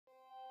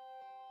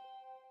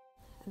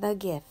The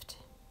gift.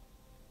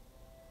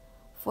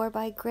 For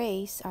by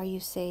grace are you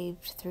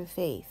saved through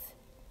faith,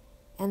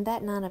 and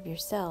that not of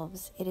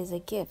yourselves, it is a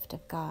gift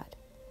of God,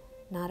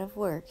 not of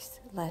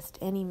works, lest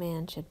any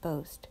man should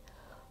boast.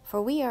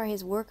 For we are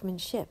his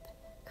workmanship,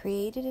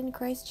 created in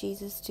Christ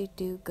Jesus to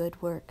do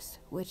good works,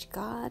 which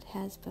God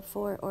has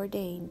before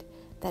ordained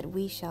that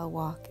we shall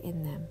walk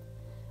in them.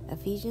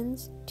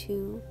 Ephesians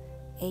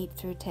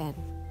 2:8-10.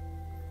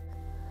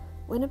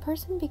 When a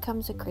person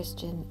becomes a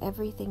Christian,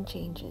 everything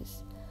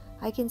changes.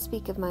 I can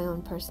speak of my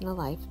own personal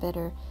life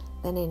better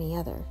than any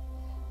other.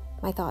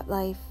 My thought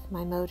life,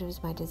 my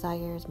motives, my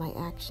desires, my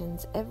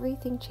actions,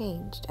 everything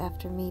changed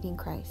after meeting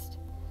Christ.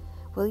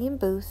 William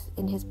Booth,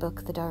 in his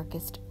book The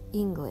Darkest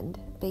England,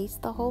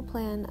 based the whole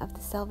plan of the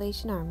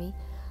Salvation Army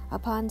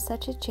upon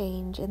such a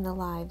change in the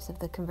lives of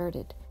the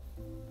converted.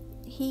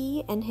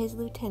 He and his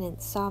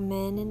lieutenants saw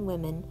men and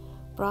women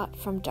brought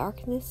from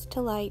darkness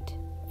to light,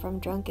 from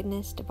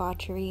drunkenness,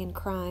 debauchery, and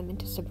crime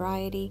into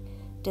sobriety,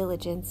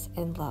 diligence,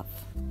 and love.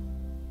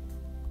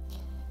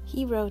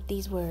 He wrote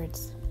these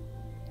words: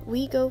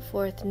 "We go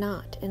forth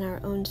not in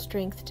our own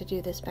strength to do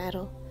this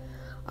battle.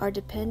 Our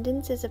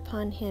dependence is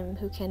upon him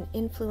who can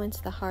influence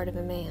the heart of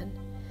a man.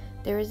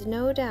 There is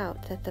no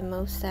doubt that the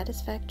most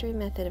satisfactory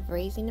method of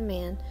raising a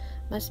man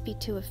must be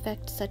to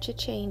effect such a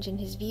change in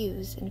his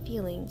views and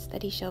feelings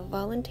that he shall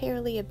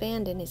voluntarily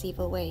abandon his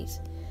evil ways,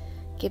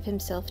 give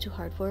himself to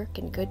hard work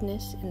and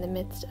goodness in the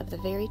midst of the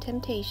very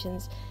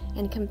temptations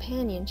and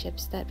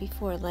companionships that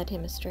before led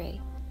him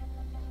astray.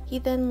 He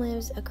then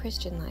lives a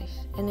Christian life,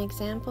 an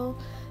example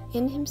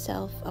in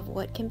himself of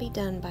what can be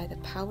done by the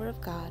power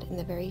of God in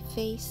the very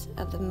face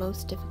of the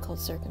most difficult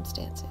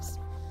circumstances.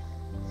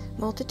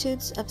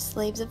 Multitudes of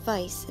slaves of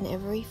vice in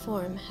every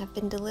form have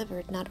been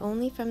delivered not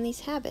only from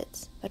these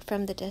habits, but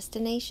from the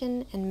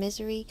destination and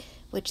misery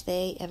which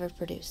they ever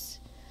produce.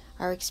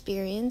 Our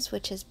experience,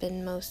 which has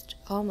been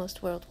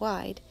almost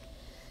worldwide,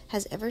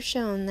 has ever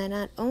shown that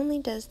not only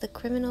does the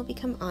criminal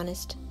become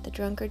honest, the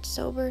drunkard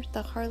sober,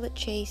 the harlot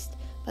chaste,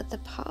 but the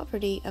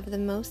poverty of the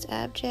most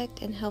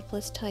abject and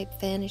helpless type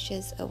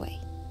vanishes away.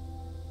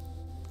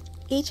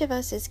 Each of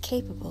us is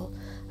capable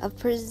of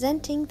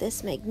presenting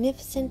this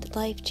magnificent,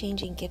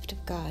 life-changing gift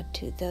of God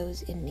to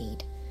those in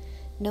need.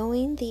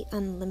 Knowing the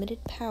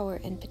unlimited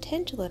power and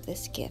potential of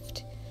this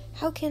gift,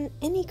 how can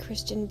any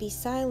Christian be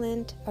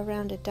silent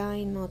around a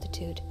dying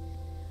multitude?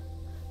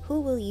 Who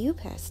will you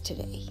pass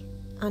today,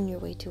 on your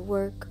way to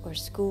work or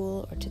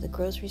school or to the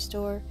grocery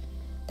store,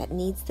 that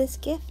needs this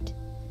gift?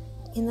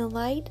 In the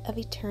light of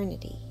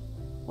eternity,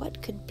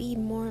 what could be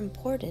more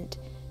important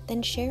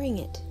than sharing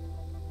it?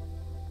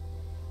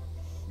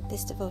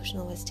 This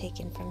devotional was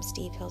taken from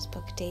Steve Hill's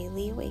book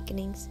Daily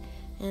Awakenings,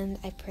 and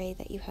I pray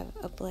that you have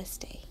a blessed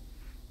day.